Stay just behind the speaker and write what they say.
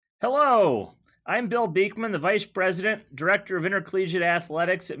Hello, I'm Bill Beekman, the Vice President, Director of Intercollegiate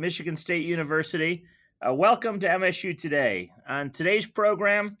Athletics at Michigan State University. Welcome to MSU Today. On today's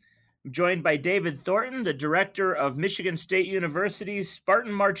program, I'm joined by David Thornton, the Director of Michigan State University's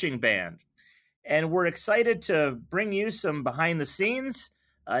Spartan Marching Band. And we're excited to bring you some behind-the-scenes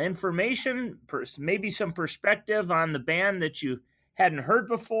information, maybe some perspective on the band that you hadn't heard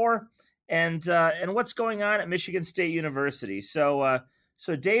before, and what's going on at Michigan State University. So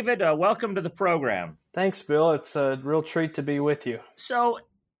David, welcome to the program. Thanks, Bill. It's a real treat to be with you. So,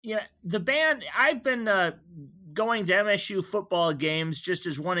 the band, I've been going to MSU football games, just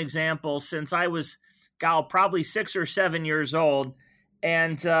as one example, since I was, probably 6 or 7 years old.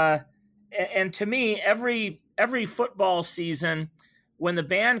 And to me, every football season, when the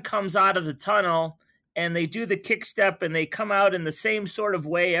band comes out of the tunnel and they do the kick step and they come out in the same sort of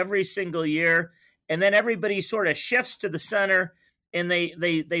way every single year, and then everybody sort of shifts to the center and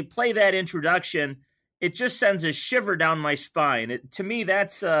they play that introduction, it just sends a shiver down my spine. To me,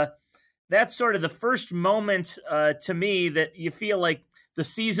 that's sort of the first moment to me that you feel like the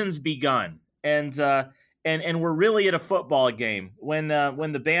season's begun, and we're really at a football game when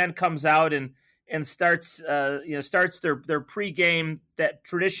the band comes out and starts their pregame, that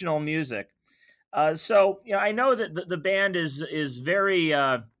traditional music. So I know that the band is very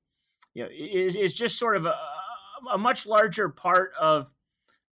is just sort of a much larger part of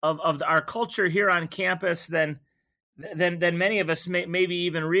our culture here on campus than many of us maybe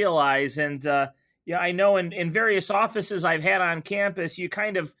even realize. And I know in various offices I've had on campus, you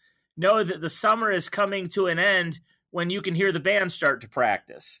kind of know that the summer is coming to an end when you can hear the band start to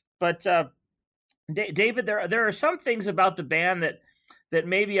practice. But David, there are some things about the band that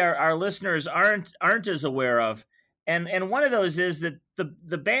maybe our listeners aren't as aware of, and one of those is that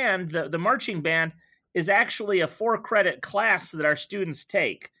the band, the marching band, is actually a 4-credit class that our students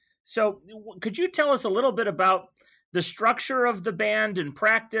take. So could you tell us a little bit about the structure of the band and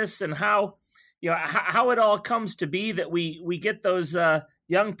practice, and how it all comes to be that we get those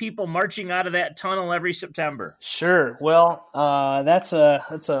young people marching out of that tunnel every September? Sure. Well, that's a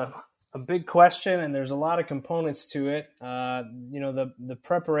big question, and there's a lot of components to it. The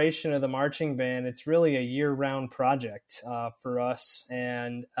preparation of the marching band, it's really a year-round project for us.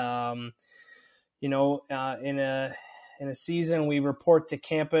 And in a season, we report to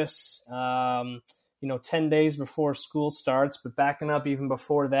campus, 10 days before school starts. But backing up even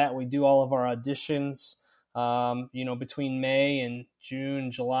before that, we do all of our auditions, between May and June,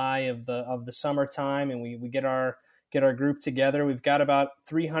 July of the summertime, and we get our group together. We've got about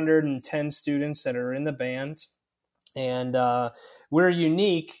 310 students that are in the band, and we're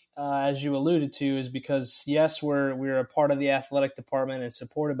unique, as you alluded to, is because yes, we're a part of the athletic department and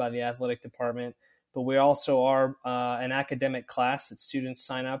supported by the athletic department, but we also are an academic class that students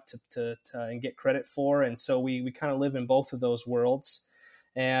sign up to and get credit for. And so we kind of live in both of those worlds.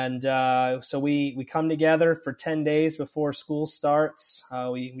 And so we come together for 10 days before school starts.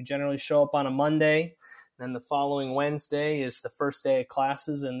 We generally show up on a Monday, and the following Wednesday is the first day of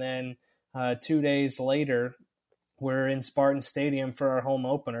classes. And then 2 days later, we're in Spartan Stadium for our home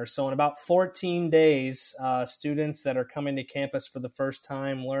opener. So in about 14 days, students that are coming to campus for the first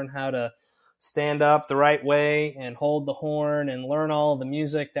time learn how to stand up the right way and hold the horn and learn all the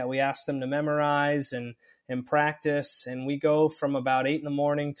music that we ask them to memorize and practice. And we go from about 8 in the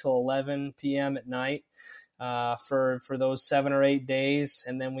morning till 11 p.m. at night for those 7 or 8 days.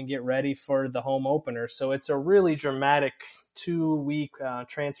 And then we get ready for the home opener. So it's a really dramatic 2-week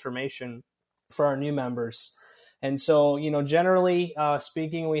transformation for our new members. And so, generally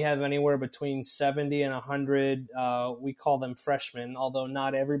speaking, we have anywhere between 70 and 100. We call them freshmen, although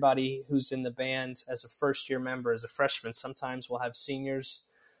not everybody who's in the band as a first-year member is a freshman. Sometimes we'll have seniors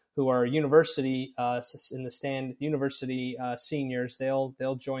who are university seniors.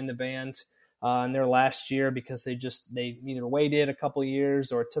 They'll join the band in their last year because they either waited a couple of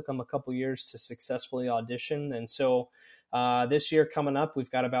years or it took them a couple of years to successfully audition. And so this year coming up, we've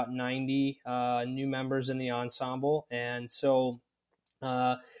got about 90 new members in the ensemble. And so,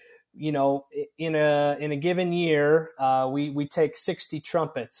 in a given year, we take 60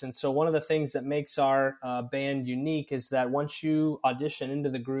 trumpets. And so one of the things that makes our band unique is that once you audition into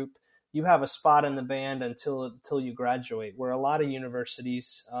the group, you have a spot in the band until you graduate, where a lot of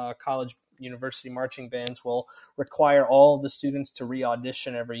universities, college university marching bands will require all of the students to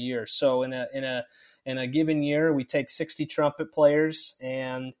re-audition every year. So in a given year, we take 60 trumpet players,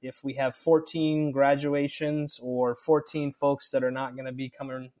 and if we have 14 graduations or 14 folks that are not going to be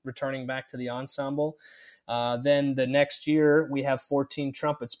returning back to the ensemble, Then the next year, we have 14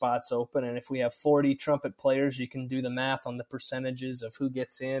 trumpet spots open. And if we have 40 trumpet players, you can do the math on the percentages of who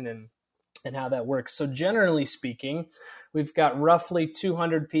gets in and how that works. So generally speaking, we've got roughly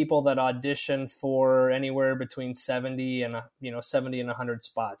 200 people that audition for anywhere between 70 and 100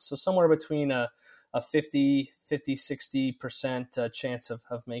 spots. So somewhere between a 60% chance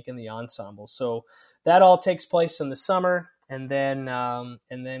of making the ensemble. So that all takes place in the summer. And then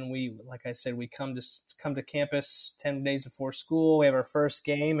we, like I said, we come to campus 10 days before school. We have our first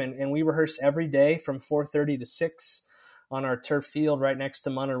game, and we rehearse every day from 4:30 to 6 on our turf field right next to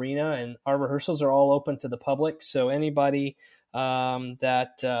Munn Arena. And our rehearsals are all open to the public. So anybody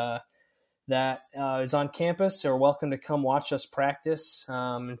that is on campus are welcome to come watch us practice.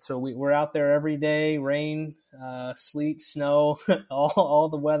 And so we're out there every day, rain, sleet, snow, all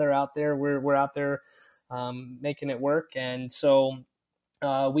the weather out there. We're out there making it work. And so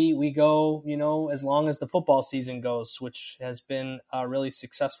we go, as long as the football season goes, which has been really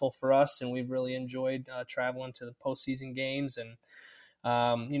successful for us. And we've really enjoyed traveling to the postseason games. And,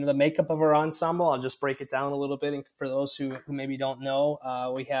 the makeup of our ensemble, I'll just break it down a little bit. And for those who maybe don't know,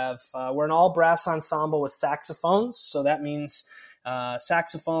 we're an all brass ensemble with saxophones. So that means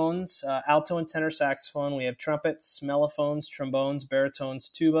saxophones, alto and tenor saxophone. We have trumpets, mellophones, trombones, baritones,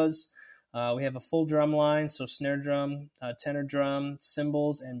 tubas. We have a full drum line, so snare drum, tenor drum,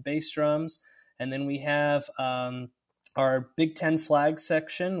 cymbals, and bass drums. And then we have our Big Ten flag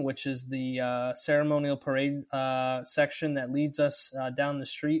section, which is the ceremonial parade section that leads us down the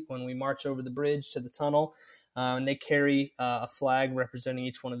street when we march over the bridge to the tunnel. And they carry a flag representing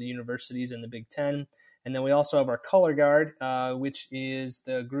each one of the universities in the Big Ten. And then we also have our color guard, which is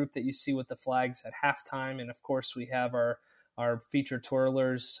the group that you see with the flags at halftime. And, of course, we have our feature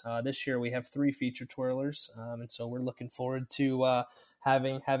twirlers. This year we have 3 feature twirlers, and so we're looking forward to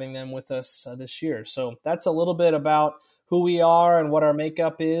having them with us this year. So that's a little bit about who we are and what our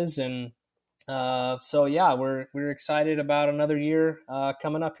makeup is, and we're excited about another year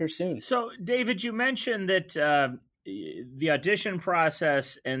coming up here soon. So, David, you mentioned that the audition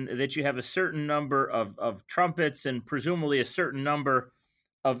process and that you have a certain number of trumpets and presumably a certain number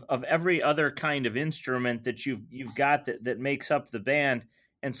of every other kind of instrument that you've got that makes up the band,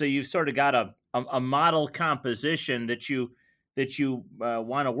 and so you've sort of got a model composition that you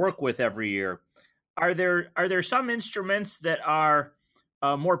want to work with every year. Are there some instruments that are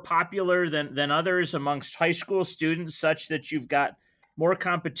more popular than others amongst high school students, such that you've got more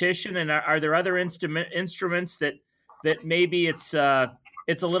competition? And are there other instruments that maybe it's a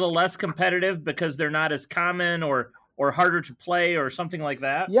little less competitive because they're not as common or harder to play or something like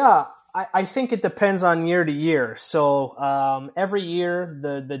that? Yeah, I think it depends on year to year. So every year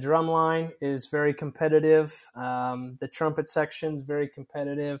the drum line is very competitive. The trumpet section is very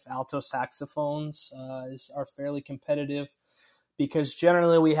competitive. Alto saxophones are fairly competitive because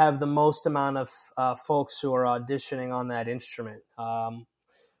generally we have the most amount of folks who are auditioning on that instrument.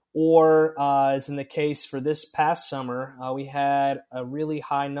 Or as in the case for this past summer, we had a really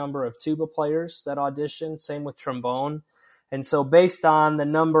high number of tuba players that auditioned, same with trombone. And so based on the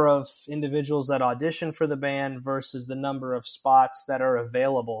number of individuals that audition for the band versus the number of spots that are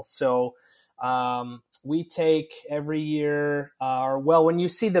available. So we take every year, when you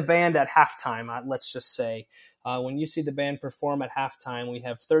see the band at halftime, let's just say, when you see the band perform at halftime, we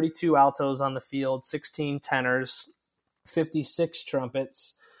have 32 altos on the field, 16 tenors, 56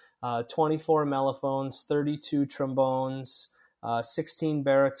 trumpets, 24 mellophones, 32 trombones, 16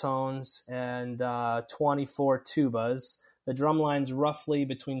 baritones, and 24 tubas. The drum line's roughly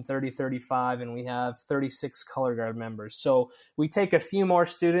between 35, and we have 36 color guard members. So we take a few more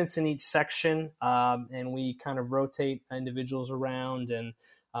students in each section, and we kind of rotate individuals around. And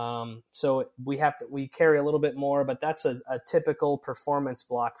so we carry a little bit more, but that's a typical performance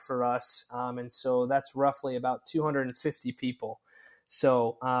block for us. And so that's roughly about 250 people.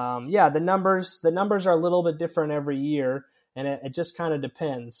 So the numbers are a little bit different every year. And it just kind of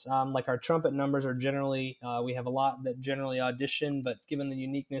depends. Like our trumpet numbers are generally, we have a lot that generally audition, but given the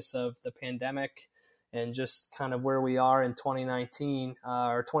uniqueness of the pandemic and just kind of where we are in 2019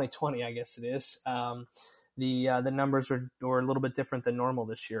 or 2020, I guess it is, the numbers were a little bit different than normal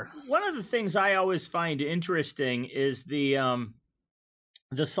this year. One of the things I always find interesting is the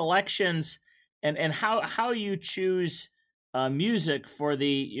selections and how you choose music for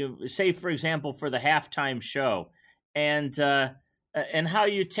say, for example, for the halftime show. And how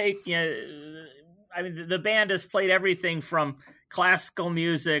you take, the band has played everything from classical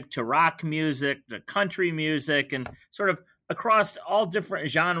music to rock music to country music and sort of across all different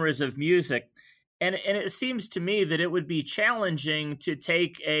genres of music. And it seems to me that it would be challenging to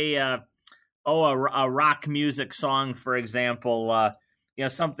take a a rock music song, for example,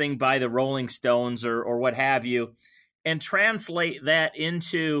 something by the Rolling Stones or what have you, and translate that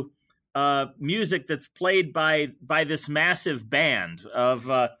into music that's played by this massive band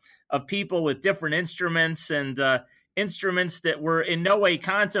of people with different instruments and instruments that were in no way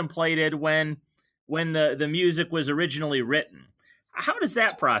contemplated when the music was originally written. How does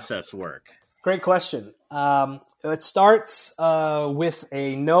that process work? Great question. It starts with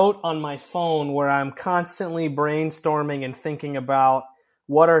a note on my phone where I'm constantly brainstorming and thinking about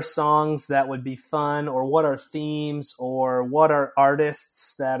what are songs that would be fun, or what are themes, or what are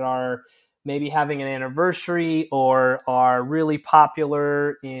artists that are maybe having an anniversary or are really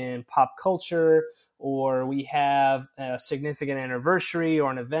popular in pop culture, or we have a significant anniversary or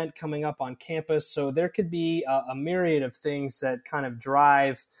an event coming up on campus. So there could be a myriad of things that kind of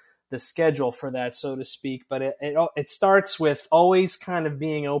drive the schedule for that, so to speak. But it starts with always kind of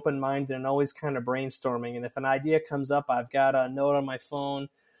being open-minded and always kind of brainstorming. And if an idea comes up, I've got a note on my phone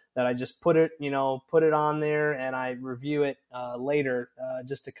that I just put it on there, and I review it later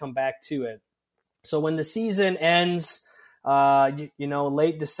just to come back to it. So when the season ends,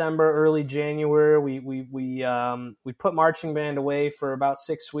 late December, early January, we put marching band away for about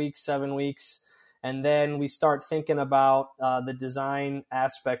 6 weeks, 7 weeks. And then we start thinking about the design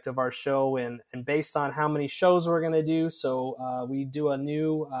aspect of our show and based on how many shows we're going to do. So we do a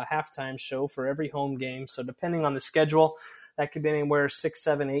new halftime show for every home game. So depending on the schedule, that could be anywhere 6,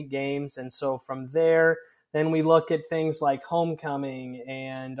 7, 8 games. And so from there, then we look at things like homecoming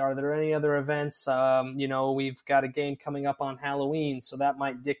and are there any other events? We've got a game coming up on Halloween, so that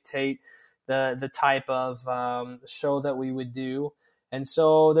might dictate the type of show that we would do. And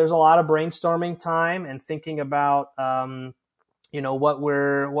so there's a lot of brainstorming time and thinking about, what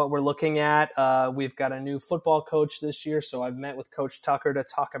we're looking at. We've got a new football coach this year, so I've met with Coach Tucker to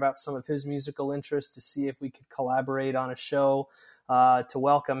talk about some of his musical interests to see if we could collaborate on a show to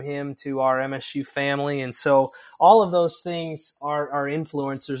welcome him to our MSU family. And so all of those things are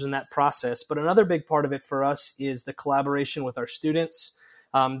influencers in that process. But another big part of it for us is the collaboration with our students.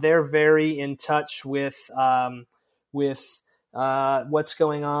 They're very in touch with what's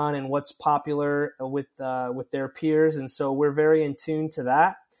going on and what's popular with their peers, and so we're very in tune to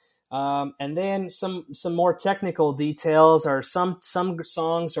that. And then some more technical details are some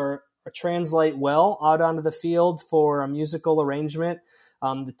songs are translate well out onto the field for a musical arrangement.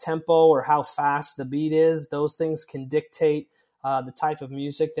 The tempo or how fast the beat is, those things can dictate the type of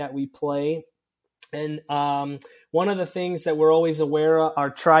music that we play. And one of the things that we're always aware of, or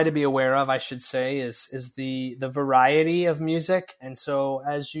try to be aware of, I should say, is the variety of music. And so,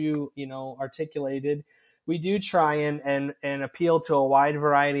 as you articulated, we do try and appeal to a wide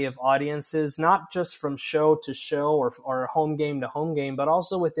variety of audiences, not just from show to show or home game to home game, but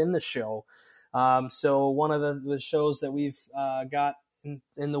also within the show. So one of the shows that we've got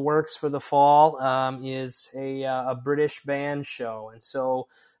in the works for the fall is a British band show, and so.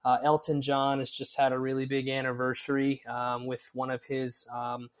 Elton John has just had a really big anniversary with one of his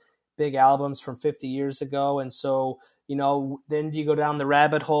big albums from 50 years ago. And so, then you go down the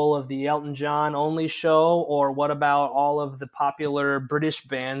rabbit hole of the Elton John only show, or what about all of the popular British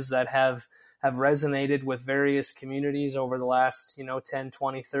bands that have resonated with various communities over the last, 10,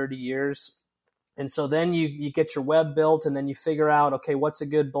 20, 30 years. And so then you get your web built, and then you figure out, okay, what's a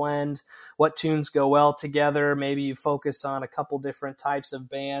good blend? What tunes go well together? Maybe you focus on a couple different types of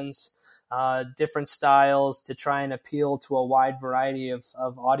bands, different styles to try and appeal to a wide variety of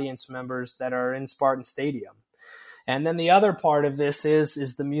audience members that are in Spartan Stadium. And then the other part of this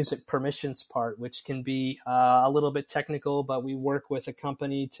is the music permissions part, which can be a little bit technical, but we work with a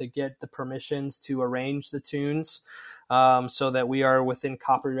company to get the permissions to arrange the tunes. So that we are within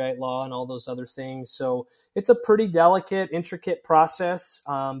copyright law and all those other things. So it's a pretty delicate, intricate process.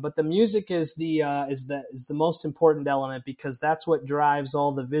 But the music is the most important element, because that's what drives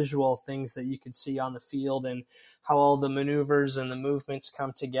all the visual things that you can see on the field and how all the maneuvers and the movements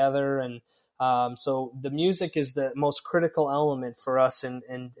come together. And so the music is the most critical element for us in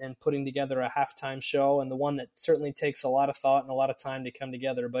putting together a halftime show, and the one that certainly takes a lot of thought and a lot of time to come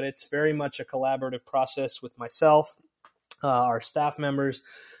together. But it's very much a collaborative process with myself, our staff members,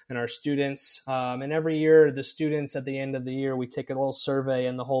 and our students. And every year, the students at the end of the year, we take a little survey,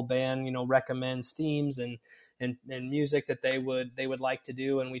 and the whole band, recommends themes and music that they would like to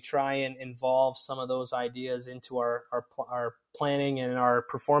do, and we try and involve some of those ideas into our planning and our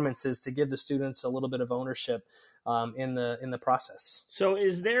performances to give the students a little bit of ownership in the process. So,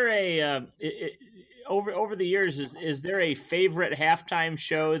 is there a over the years is there a favorite halftime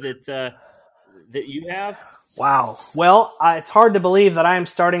show that that you have? Wow. Well, it's hard to believe that I am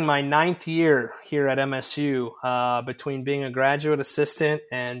starting my 9th year here at MSU, between being a graduate assistant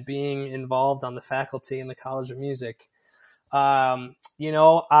and being involved on the faculty in the College of Music. My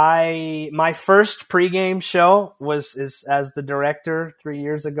first pregame show is as the director 3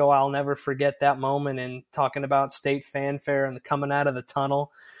 years ago. I'll never forget that moment, and talking about state fanfare and coming out of the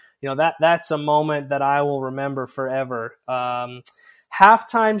tunnel. That's a moment that I will remember forever.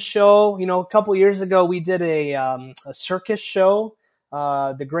 Halftime show, a couple years ago, we did a circus show.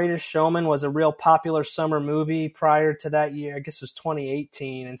 The Greatest Showman was a real popular summer movie prior to that year. I guess it was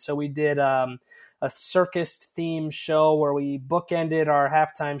 2018. And so we did a circus themed show where we bookended our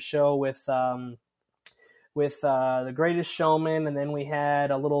halftime show with The Greatest Showman. And then we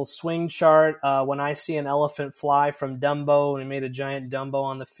had a little swing chart. When I See an Elephant Fly from Dumbo, and we made a giant Dumbo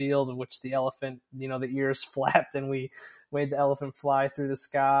on the field, in which the elephant, the ears flapped, and we made the elephant fly through the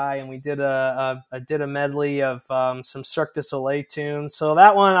sky. And we did a medley of some Cirque du Soleil tunes. So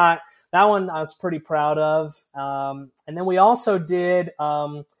that one I was pretty proud of. And then we also did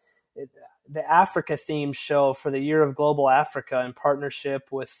the Africa themed show for the Year of Global Africa in partnership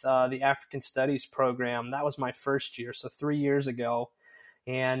with the African Studies program. That was my first year, so 3 years ago.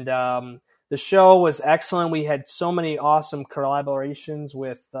 And the show was excellent. We had so many awesome collaborations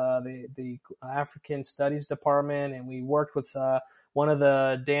with the African Studies Department, and we worked with one of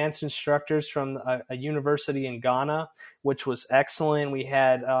the dance instructors from a university in Ghana, which was excellent. We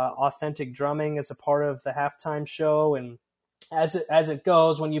had authentic drumming as a part of the halftime show, and as it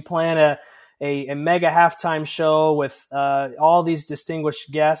goes, when you plan a mega halftime show with all these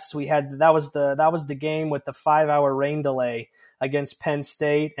distinguished guests, that was the game with the 5-hour rain delay against Penn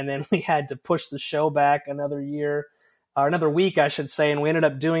State, and then we had to push the show back another week, I should say, and we ended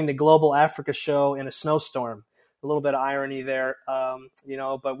up doing the Global Africa show in a snowstorm. A little bit of irony there,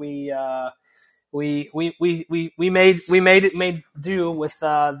 but we made do with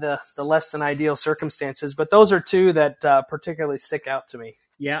the less than ideal circumstances. But those are two that particularly stick out to me.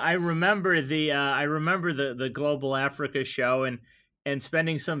 Yeah, I remember the Global Africa show and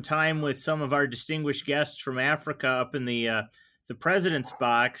spending some time with some of our distinguished guests from Africa up in the president's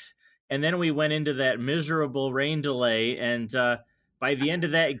box, and then we went into that miserable rain delay, and by the end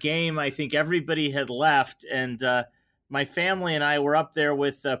of that game, I think everybody had left, and my family and I were up there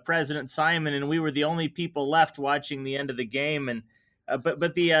with President Simon, and we were the only people left watching the end of the game. And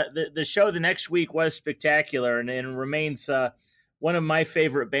but the show the next week was spectacular, and remains one of my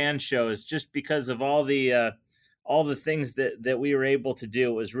favorite band shows, just because of all the things that we were able to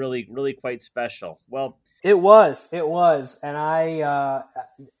do. It was really, really quite special. Well, it was, and I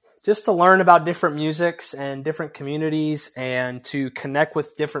just to learn about different musics and different communities, and to connect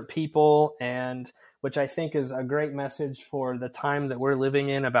with different people, and which I think is a great message for the time that we're living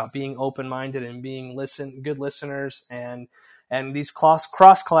in, about being open-minded and being good listeners. And these cross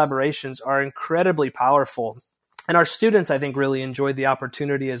collaborations are incredibly powerful. And our students, I think, really enjoyed the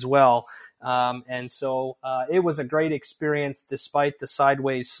opportunity as well. And so it was a great experience despite the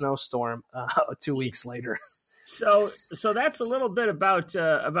sideways snowstorm 2 weeks later. So that's a little bit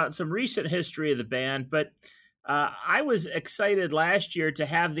about some recent history of the band, but I was excited last year to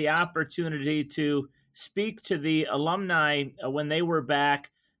have the opportunity to speak to the alumni when they were back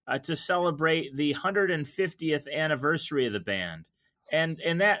to celebrate the 150th anniversary of the band.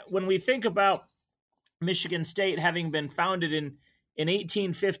 And that, when we think about Michigan State having been founded in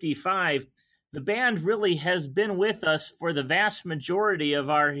 1855, the band really has been with us for the vast majority of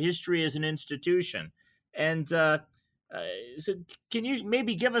our history as an institution. And so can you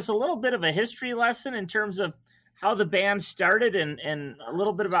maybe give us a little bit of a history lesson in terms of how the band started and a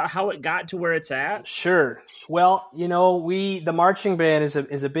little bit about how it got to where it's at? Sure. Well, the marching band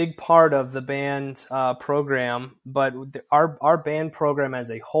is a big part of the band program, but our band program as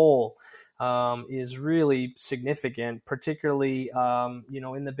a whole is really significant, particularly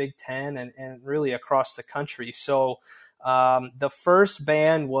in the Big Ten and really across the country. So the first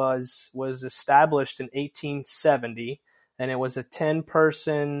band was established in 1870. And it was a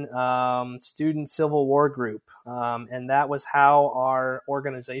 10-person student Civil War group. And that was how our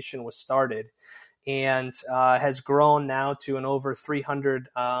organization was started, and has grown now to an over 300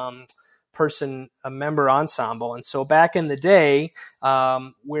 person member ensemble. And so back in the day,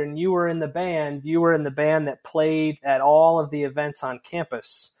 when you were in the band that played at all of the events on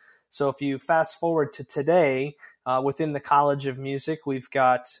campus. So if you fast forward to today, within the College of Music, we've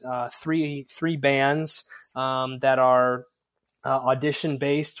got three bands that are audition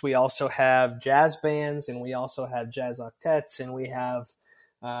based. We also have jazz bands, and we also have jazz octets, and we have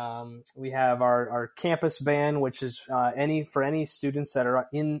We have our campus band, which is for any students that are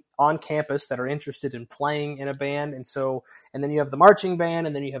on campus that are interested in playing in a band. And then you have the marching band,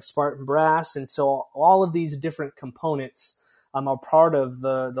 and then you have Spartan Brass. And so all of these different components are part of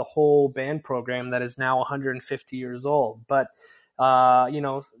the whole band program that is now 150 years old. But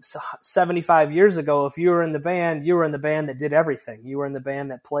 75 years ago, if you were in the band, you were in the band that did everything. You were in the band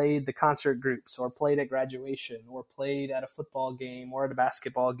that played the concert groups, or played at graduation, or played at a football game or at a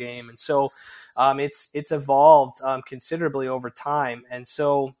basketball game. And so it's evolved considerably over time. And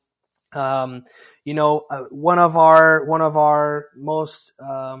so one of our most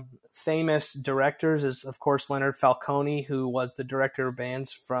famous directors is, of course, Leonard Falcone, who was the director of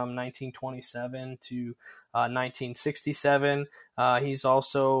bands from 1927 to 1967. He's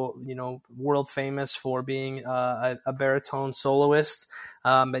also, world famous for being a baritone soloist.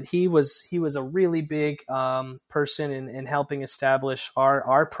 But he was a really big person in helping establish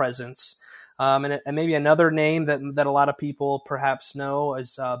our presence. And maybe another name that a lot of people perhaps know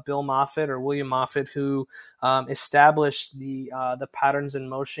is Bill Moffitt, or William Moffitt, who established the patterns in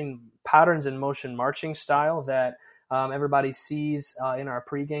motion marching style that everybody sees in our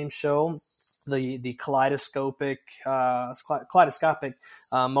pregame show. The kaleidoscopic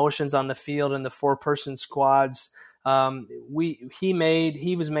motions on the field and the 4-person squads.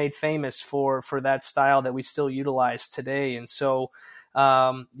 He was made famous for that style that we still utilize today. And so,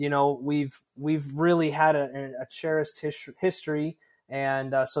 we've really had a cherished history.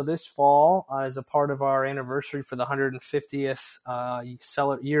 And so this fall, as a part of our anniversary for the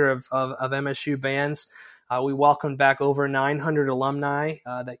 150th year of MSU bands, we welcomed back over 900 alumni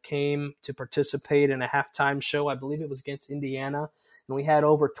that came to participate in a halftime show. I believe it was against Indiana. And we had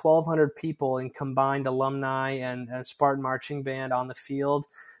over 1,200 people in combined alumni and Spartan marching band on the field,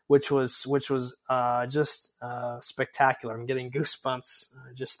 which was just spectacular. I'm getting goosebumps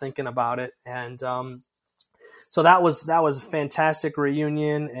just thinking about it. And so that was a fantastic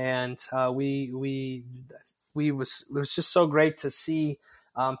reunion, and it was just so great to see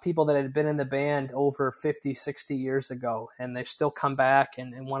people that had been in the band over 50, 60 years ago, and they still come back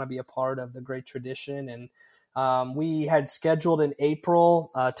and want to be a part of the great tradition. And we had scheduled in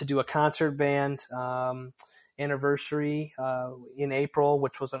April to do a concert band anniversary in April,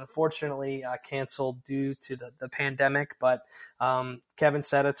 which was unfortunately canceled due to the pandemic. But Kevin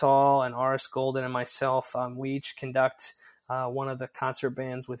Sedetol and Aris Golden and myself, we each conduct one of the concert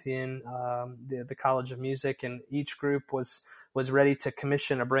bands within the College of Music, and each group was ready to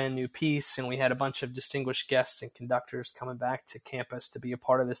commission a brand new piece, and we had a bunch of distinguished guests and conductors coming back to campus to be a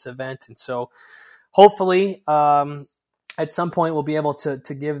part of this event. And so hopefully at some point we'll be able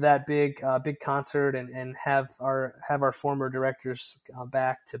to give that big concert and have our former directors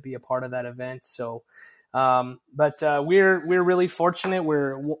back to be a part of that event. So but we're really fortunate.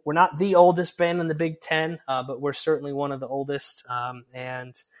 We're not the oldest band in the Big Ten, but we're certainly one of the oldest,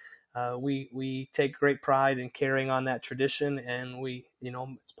 and we take great pride in carrying on that tradition, and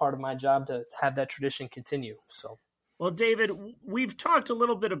it's part of my job to have that tradition continue. So, well, David, we've talked a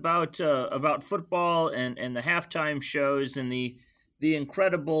little bit about football and the halftime shows and the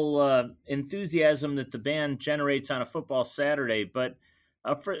incredible enthusiasm that the band generates on a football Saturday. But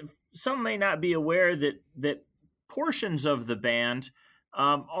for some may not be aware that portions of the band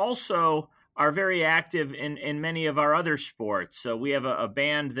also are very active in many of our other sports. So we have a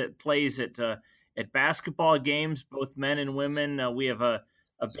band that plays at basketball games, both men and women. We have a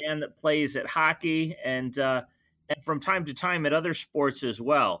band that plays at hockey and from time to time at other sports as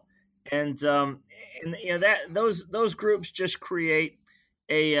well. And that those groups just create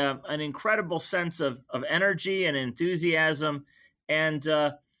an incredible sense of energy and enthusiasm. And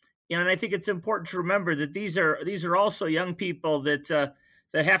and I think it's important to remember that these are also young people that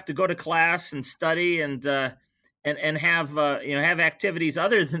have to go to class and study and have activities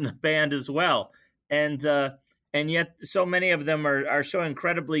other than the band as well, and yet so many of them are so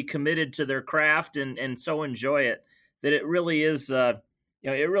incredibly committed to their craft and so enjoy it that it really is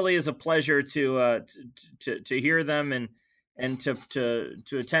it really is a pleasure to hear them and to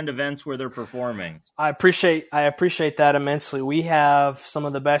attend events where they're performing. I appreciate that immensely. We have some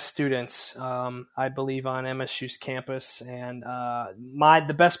of the best students, I believe, on MSU's campus, and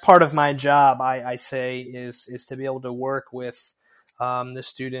the best part of my job, I say, is to be able to work with the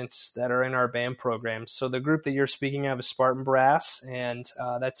students that are in our band programs. So the group that you're speaking of is Spartan Brass, and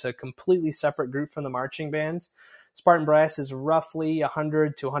that's a completely separate group from the marching band. Spartan Brass is roughly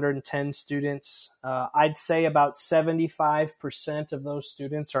 100 to 110 students. I'd say about 75% of those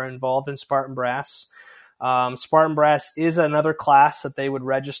students are involved in Spartan Brass. Spartan Brass is another class that they would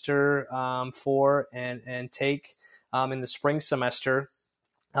register for and take in the spring semester.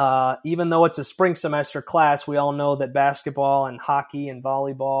 Even though it's a spring semester class, we all know that basketball and hockey and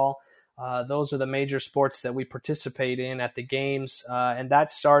volleyball, those are the major sports that we participate in at the games, and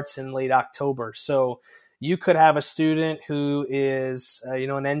that starts in late October. So you could have a student who is,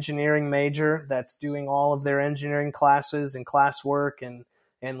 an engineering major that's doing all of their engineering classes and classwork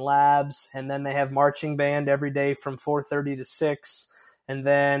and labs, and then they have marching band every day from 4:30 to 6. And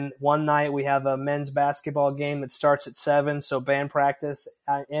then one night we have a men's basketball game that starts at 7, so band practice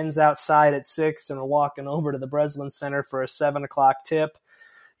ends outside at 6, and we're walking over to the Breslin Center for a 7 o'clock tip.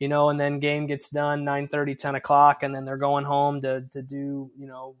 And then game gets done 9:30, 10 o'clock, and then they're going home to do,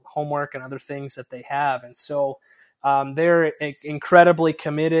 homework and other things that they have. And so they're incredibly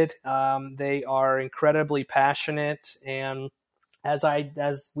committed. They are incredibly passionate. And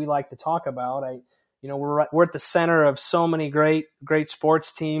as we like to talk about, we're at the center of so many great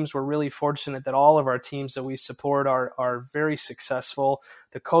sports teams. We're really fortunate that all of our teams that we support are very successful.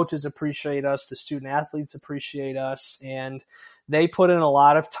 The coaches appreciate us. The student athletes appreciate us. And they put in a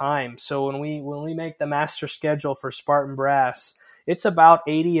lot of time. So when we make the master schedule for Spartan Brass, it's about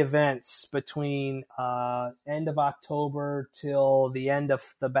 80 events between end of October till the end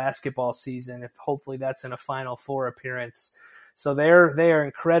of the basketball season. If hopefully that's in a Final Four appearance. So they are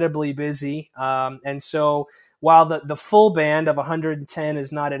incredibly busy. And so while the full band of 110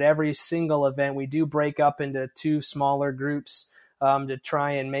 is not at every single event, we do break up into 2 smaller groups to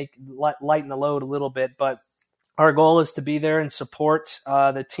try and lighten the load a little bit. But our goal is to be there and support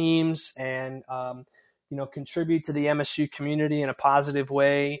the teams and contribute to the MSU community in a positive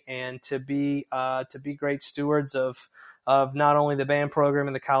way, and to be great stewards of not only the band program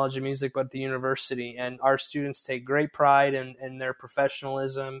in the College of Music, but the university. And our students take great pride in their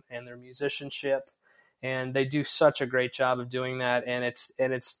professionalism and their musicianship, and they do such a great job of doing that. And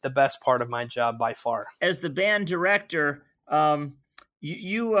it's the best part of my job by far. As the band director,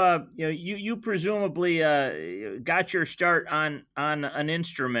 you presumably got your start on an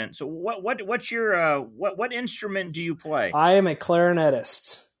instrument. So what's your what instrument do you play? I am a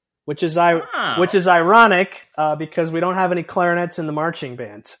clarinetist, which is ironic because we don't have any clarinets in the marching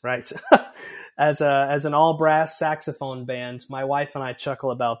band, right? As an all brass saxophone band, my wife and I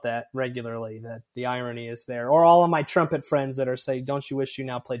chuckle about that regularly. That the irony is there. Or all of my trumpet friends that are saying, "Don't you wish you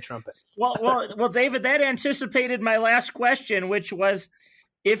now played trumpet?" Well, David, that anticipated my last question, which was,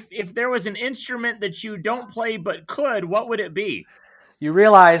 if there was an instrument that you don't play but could, what would it be? You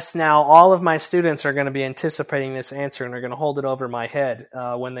realize now all of my students are going to be anticipating this answer, and they're going to hold it over my head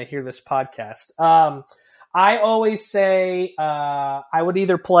when they hear this podcast. I always say I would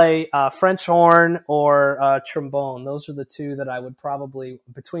either play French horn or trombone. Those are the two that I would probably,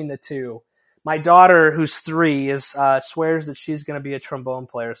 between the two. My daughter, who's 3, swears that she's going to be a trombone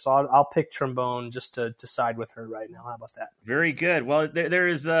player, so I'll pick trombone just to side with her right now. How about that? Very good. Well, there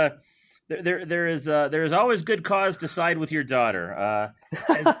is always good cause to side with your daughter.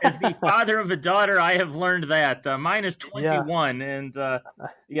 As the father of a daughter, I have learned that. Mine is 21, and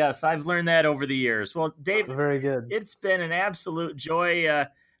yes, I've learned that over the years. Well, Dave, very good. It's been an absolute joy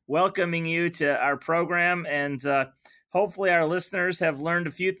welcoming you to our program, and hopefully our listeners have learned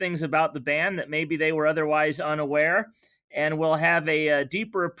a few things about the band that maybe they were otherwise unaware, and will have a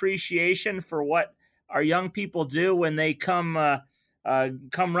deeper appreciation for what our young people do when they come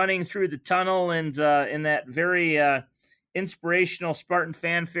running through the tunnel and in that very inspirational Spartan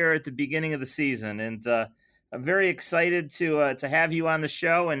fanfare at the beginning of the season. And I'm very excited to have you on the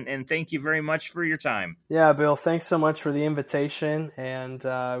show, and thank you very much for your time. Yeah, Bill, thanks so much for the invitation, and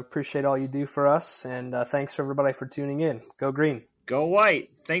appreciate all you do for us. And thanks for everybody for tuning in. Go Green. Go White.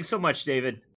 Thanks so much, David.